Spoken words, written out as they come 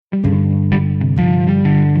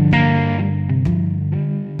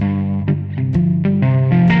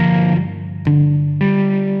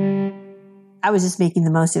I was just making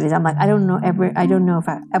the most of it. I'm like, I don't know if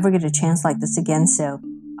I ever get a chance like this again. So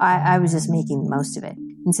I was just making the most of it.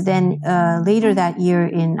 And so then later that year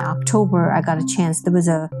in October, I got a chance. There was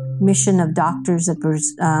a mission of doctors that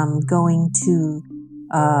was going to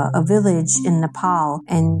a village in Nepal,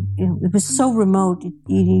 and it was so remote.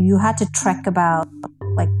 You had to trek about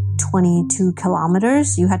like 22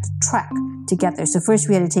 kilometers. You had to trek to get there. So first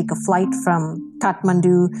we had to take a flight from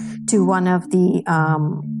Kathmandu to one of the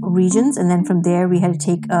regions, and then from there we had to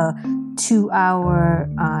take a 2-hour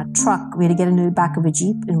truck. We had to get into the back of a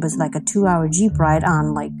Jeep, and it was like a 2-hour Jeep ride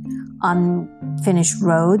on like unfinished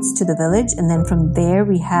roads to the village. And then from there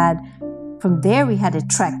we had to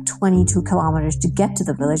trek 22 kilometers to get to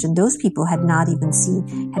the village. And those people had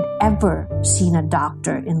ever seen a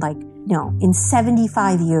doctor in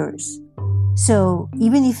 75 years. So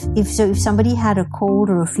even if somebody had a cold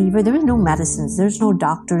or a fever, there was no medicines, there's no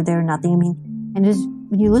doctor there, nothing. I mean, and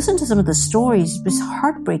when you listen to some of the stories, it was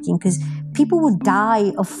heartbreaking because people would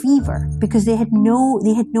die of fever because they had no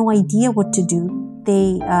idea what to do.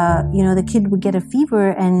 The kid would get a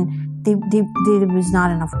fever and there was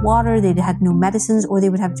not enough water, they had no medicines, or they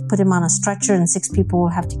would have to put him on a stretcher and 6 people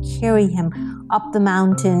would have to carry him up the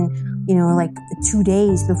mountain, like 2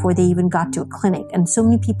 days before they even got to a clinic. And so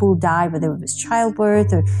many people died, whether it was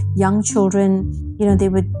childbirth or young children, they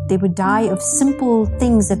would die of simple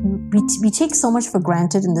things that we take so much for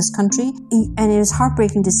granted in this country. And it was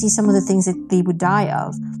heartbreaking to see some of the things that they would die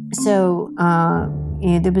of. So,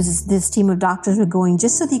 there was this team of doctors were going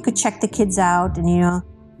just so they could check the kids out and,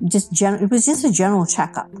 it was just a general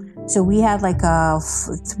checkup. So we had like a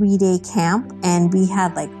 3-day camp, and we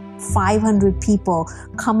had like 500 people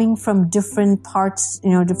coming from different parts,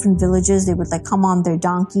 different villages. They would like come on their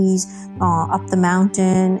donkeys up the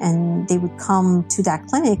mountain, and they would come to that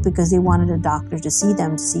clinic because they wanted a doctor to see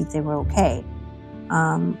them to see if they were okay.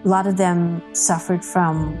 A lot of them suffered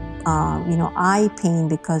from, eye pain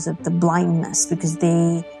because of the blindness, because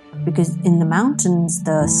in the mountains,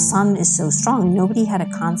 the sun is so strong. Nobody had a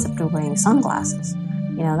concept of wearing sunglasses.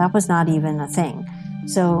 That was not even a thing.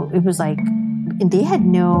 So it was like, they had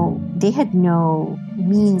no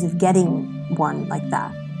means of getting one like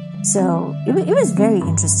that. So it was very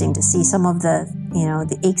interesting to see some of the,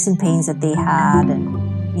 the aches and pains that they had, and,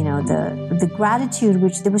 the gratitude,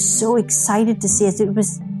 which they were so excited to see us. There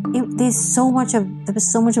was so much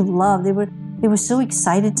of love. They were so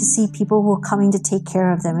excited to see people who were coming to take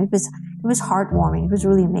care of them. It was heartwarming. It was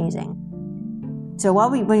really amazing. So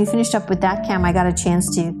when we finished up with that camp, I got a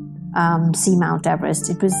chance to see Mount Everest.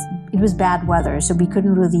 It was bad weather, so we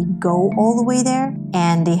couldn't really go all the way there.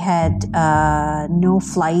 And they had no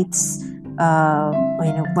flights,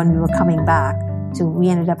 when we were coming back. So we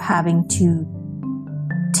ended up having to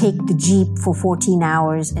take the Jeep for 14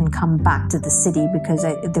 hours and come back to the city because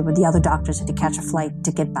the other doctors had to catch a flight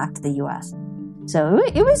to get back to the U.S. So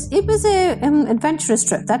it was an adventurous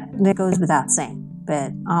trip. That goes without saying.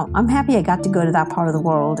 But I'm happy I got to go to that part of the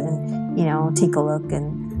world and, take a look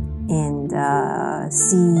and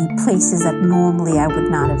see places that normally I would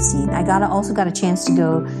not have seen. I also got a chance to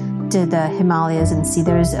go to the Himalayas and see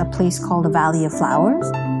there's a place called the Valley of Flowers,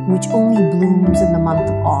 which only blooms in the month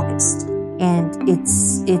of August. And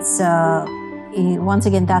it's once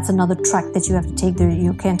again, that's another trek that you have to take there.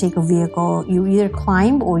 You can't take a vehicle. You either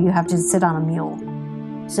climb or you have to sit on a mule.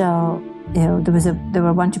 So, there were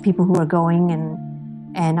a bunch of people who were going,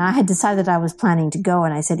 and I had decided I was planning to go.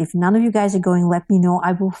 And I said, if none of you guys are going, let me know.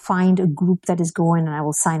 I will find a group that is going and I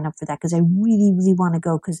will sign up for that because I really, really want to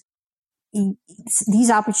go because these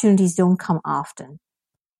opportunities don't come often.